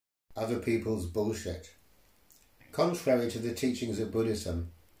other people's bullshit. Contrary to the teachings of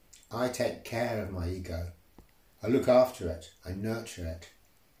Buddhism, I take care of my ego. I look after it. I nurture it.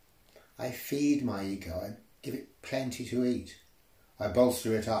 I feed my ego. I give it plenty to eat. I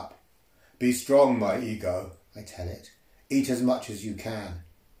bolster it up. Be strong, my ego, I tell it. Eat as much as you can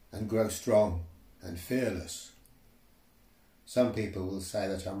and grow strong and fearless. Some people will say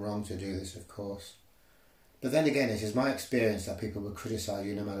that I'm wrong to do this, of course. But then again, it is my experience that people will criticise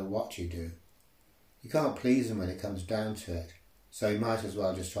you no matter what you do. You can't please them when it comes down to it, so you might as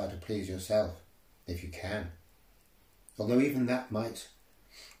well just try to please yourself, if you can. Although even that might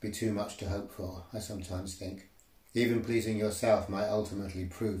be too much to hope for, I sometimes think. Even pleasing yourself might ultimately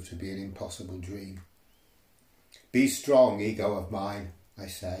prove to be an impossible dream. Be strong, ego of mine, I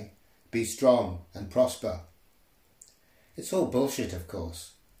say. Be strong and prosper. It's all bullshit, of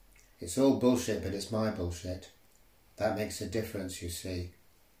course. It's all bullshit, but it's my bullshit. That makes a difference, you see.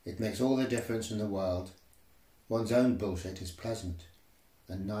 It makes all the difference in the world. One's own bullshit is pleasant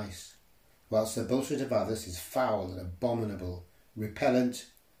and nice, whilst the bullshit of others is foul and abominable, repellent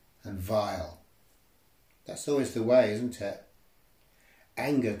and vile. That's always the way, isn't it?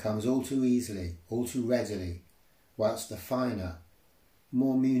 Anger comes all too easily, all too readily, whilst the finer,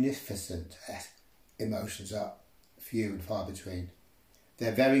 more munificent emotions are few and far between.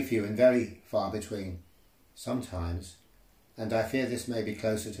 They're very few and very far between. Sometimes, and I fear this may be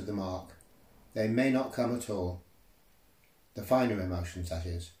closer to the mark, they may not come at all. The finer emotions, that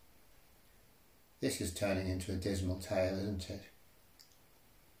is. This is turning into a dismal tale, isn't it?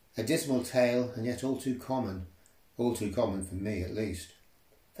 A dismal tale, and yet all too common for me at least.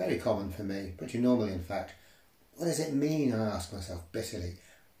 Very common for me, pretty normal in fact. What does it mean, I ask myself bitterly,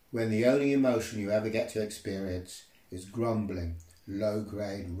 when the only emotion you ever get to experience is grumbling,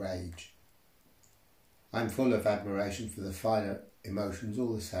 low-grade rage? I'm full of admiration for the finer emotions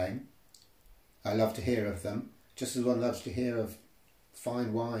all the same. I love to hear of them, just as one loves to hear of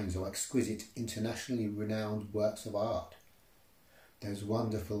fine wines or exquisite, internationally renowned works of art. Those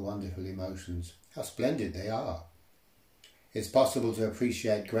wonderful, wonderful emotions. How splendid they are. It's possible to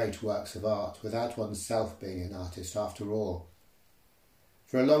appreciate great works of art without oneself being an artist after all.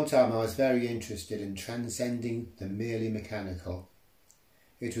 For a long time I was very interested in transcending the merely mechanical.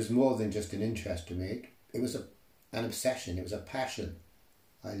 It was more than just an interest to me. It was an obsession, it was a passion.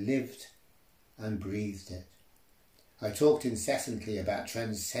 I lived and breathed it. I talked incessantly about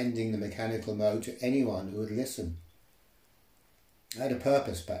transcending the mechanical mode to anyone who would listen. I had a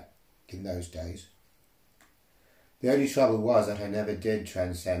purpose back in those days. The only trouble was that I never did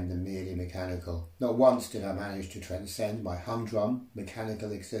transcend the merely mechanical. Not once did I manage to transcend my humdrum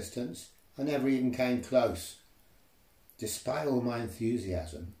mechanical existence. I never even came close. Despite all my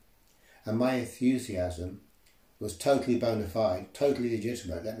enthusiasm, and my enthusiasm was totally bona fide, totally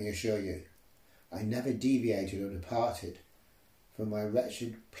legitimate, let me assure you, I never deviated or departed from my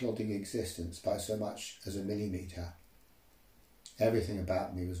wretched, plodding existence by so much as a millimetre. Everything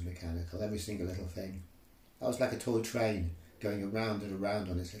about me was mechanical, every single little thing. I was like a toy train going around and around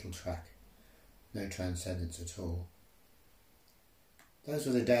on its little track. No transcendence at all. Those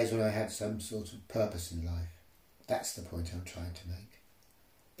were the days when I had some sort of purpose in life. That's the point I'm trying to make.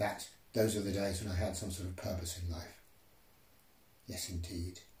 Those were the days when I had some sort of purpose in life. Yes,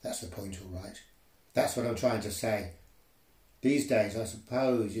 indeed. That's the point, all right. That's what I'm trying to say. These days, I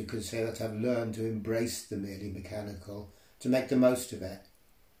suppose you could say that I've learned to embrace the merely mechanical, to make the most of it.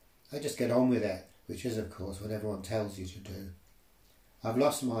 I just get on with it, which is, of course, what everyone tells you to do. I've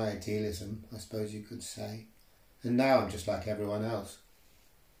lost my idealism, I suppose you could say, and now I'm just like everyone else,